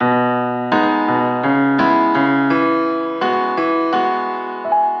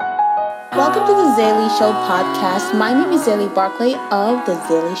to the Zaylee Show podcast. My name is Zaylee Barclay of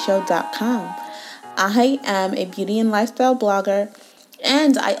thezayleeshow.com. I am a beauty and lifestyle blogger,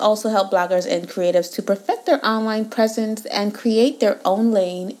 and I also help bloggers and creatives to perfect their online presence and create their own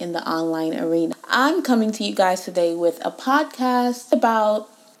lane in the online arena. I'm coming to you guys today with a podcast about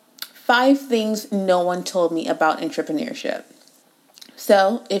 5 things no one told me about entrepreneurship.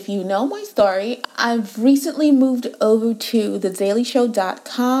 So, if you know my story, I've recently moved over to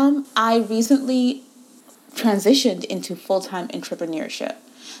thezayleeshow.com. I recently transitioned into full-time entrepreneurship.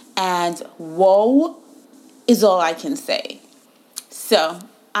 And whoa is all I can say. So,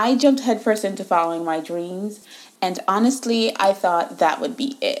 I jumped headfirst into following my dreams. And honestly, I thought that would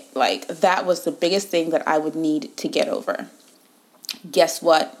be it. Like, that was the biggest thing that I would need to get over. Guess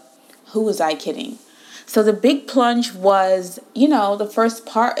what? Who was I kidding? So the big plunge was, the first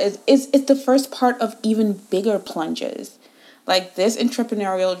part is it's the first part of even bigger plunges. Like, this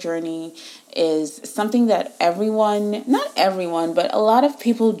entrepreneurial journey is something that not everyone, but a lot of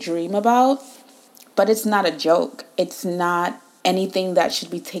people dream about, but it's not a joke. It's not anything that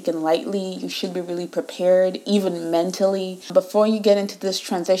should be taken lightly. You should be really prepared, even mentally. Before you get into this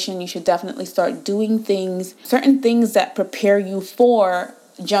transition, you should definitely start doing certain things that prepare you for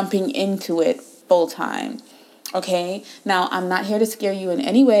jumping into it full time. Okay, now I'm not here to scare you in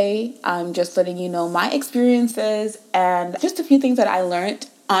any way. I'm just letting you know my experiences and just a few things that I learned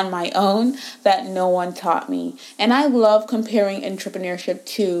on my own that no one taught me. And I love comparing entrepreneurship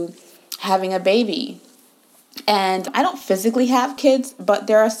to having a baby. And I don't physically have kids, but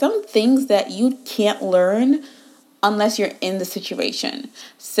there are some things that you can't learn unless you're in the situation.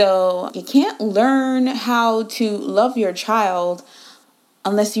 So you can't learn how to love your child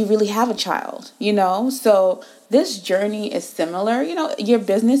unless you really have a child, So this journey is similar. Your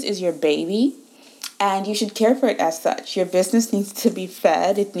business is your baby, and you should care for it as such. Your business needs to be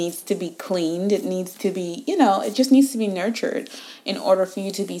fed. It needs to be cleaned. It needs to be, it just needs to be nurtured in order for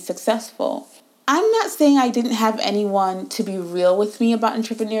you to be successful. I'm not saying I didn't have anyone to be real with me about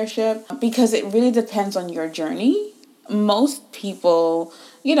entrepreneurship, because it really depends on your journey. Most people,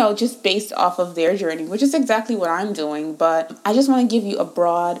 just based off of their journey, which is exactly what I'm doing. But I just want to give you a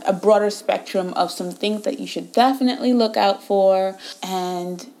broader spectrum of some things that you should definitely look out for,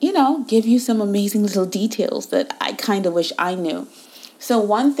 and, give you some amazing little details that I kind of wish I knew. So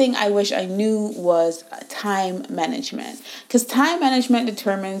one thing I wish I knew was time management, because time management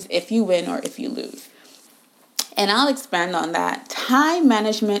determines if you win or if you lose. And I'll expand on that. Time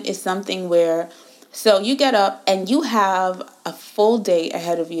management is something where, so you get up and you have a full day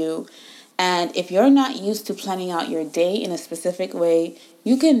ahead of you. And if you're not used to planning out your day in a specific way,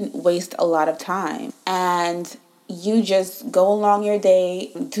 you can waste a lot of time. And you just go along your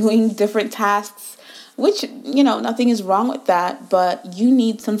day doing different tasks, which, nothing is wrong with that. But you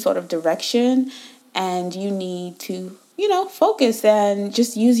need some sort of direction, and you need to focus and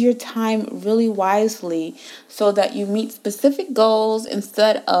just use your time really wisely so that you meet specific goals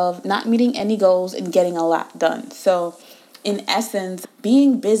instead of not meeting any goals and getting a lot done. So in essence,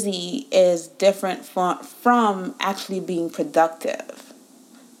 being busy is different from actually being productive.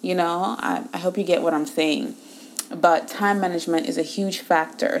 I hope you get what I'm saying. But time management is a huge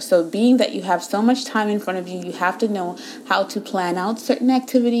factor. So being that you have so much time in front of you, you have to know how to plan out certain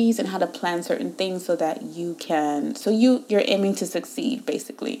activities and how to plan certain things so that you're aiming to succeed,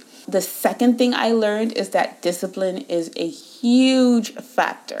 basically. The second thing I learned is that discipline is a huge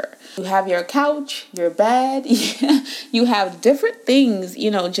factor. You have your couch, your bed, you have different things,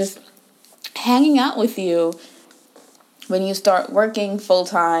 just hanging out with you when you start working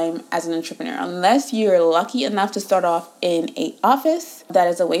full-time as an entrepreneur. Unless you're lucky enough to start off in an office that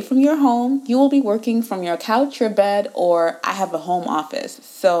is away from your home, you will be working from your couch, your bed, or I have a home office.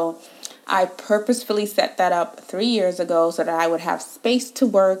 So I purposefully set that up 3 years ago so that I would have space to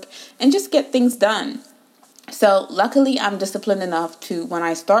work and just get things done. So luckily, I'm disciplined enough to, when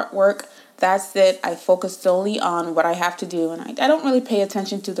I start work, that's it. I focus solely on what I have to do, and I don't really pay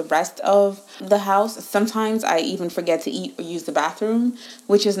attention to the rest of the house. Sometimes I even forget to eat or use the bathroom,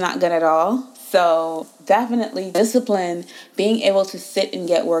 which is not good at all. So definitely discipline, being able to sit and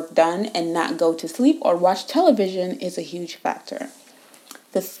get work done and not go to sleep or watch television is a huge factor.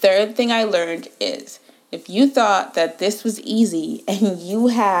 The third thing I learned is, if you thought that this was easy and you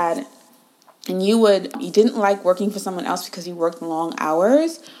didn't like working for someone else because you worked long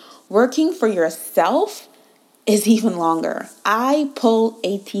hours, working for yourself is even longer. I pull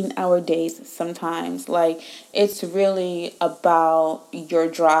 18-hour days sometimes. Like, it's really about your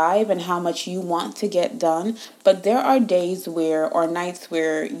drive and how much you want to get done. But there are days or nights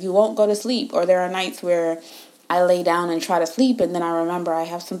where you won't go to sleep, or there are nights where I lay down and try to sleep, and then I remember I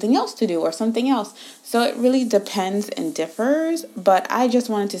have something else to do or something else. So it really depends and differs, but I just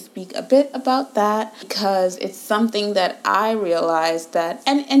wanted to speak a bit about that because it's something that I realized that,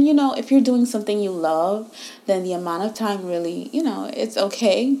 and if you're doing something you love, then the amount of time really, it's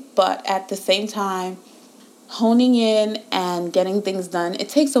okay. But at the same time, honing in and getting things done, it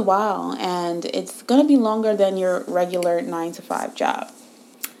takes a while, and it's going to be longer than your regular 9 to 5 job.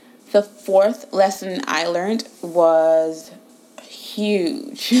 The fourth lesson I learned was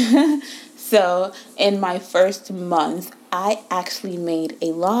huge. So in my first month, I actually made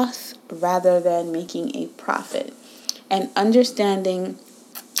a loss rather than making a profit. And understanding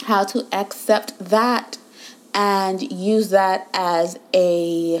how to accept that and use that as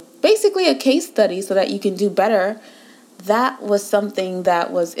basically a case study so that you can do better, that was something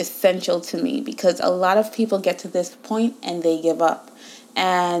that was essential to me, because a lot of people get to this point and they give up.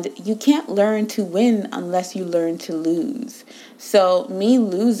 And you can't learn to win unless you learn to lose. So me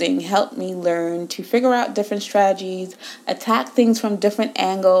losing helped me learn to figure out different strategies, attack things from different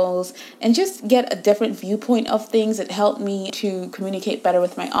angles, and just get a different viewpoint of things. It helped me to communicate better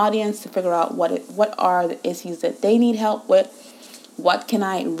with my audience, to figure out what are the issues that they need help with. What can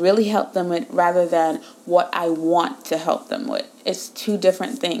I really help them with rather than what I want to help them with? It's two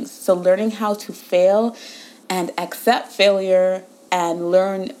different things. So learning how to fail and accept failure and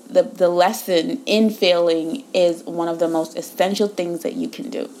learn the lesson in failing is one of the most essential things that you can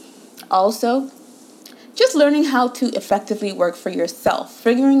do. Also, just learning how to effectively work for yourself,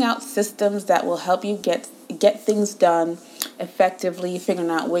 figuring out systems that will help you get things done effectively,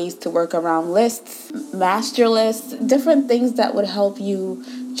 figuring out ways to work around lists, master lists, different things that would help you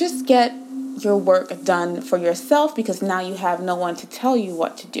just get your work done for yourself, because now you have no one to tell you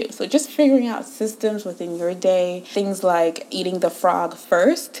what to do. So just figuring out systems within your day, things like eating the frog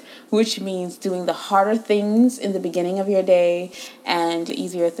first, which means doing the harder things in the beginning of your day and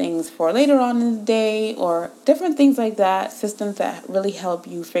easier things for later on in the day, or different things like that, systems that really help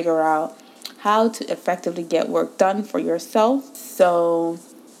you figure out how to effectively get work done for yourself. So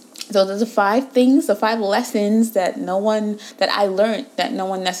those are 5 things, the 5 lessons that I learned, that no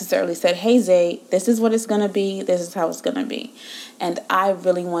one necessarily said, hey Zay, this is what it's going to be, this is how it's going to be. And I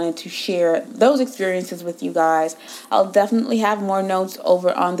really wanted to share those experiences with you guys. I'll definitely have more notes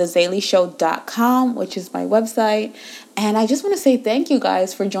over on thezaleyshow.com, which is my website. And I just want to say thank you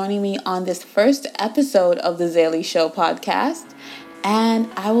guys for joining me on this first episode of the Zaley Show podcast. And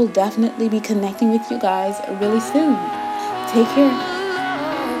I will definitely be connecting with you guys really soon. Take care.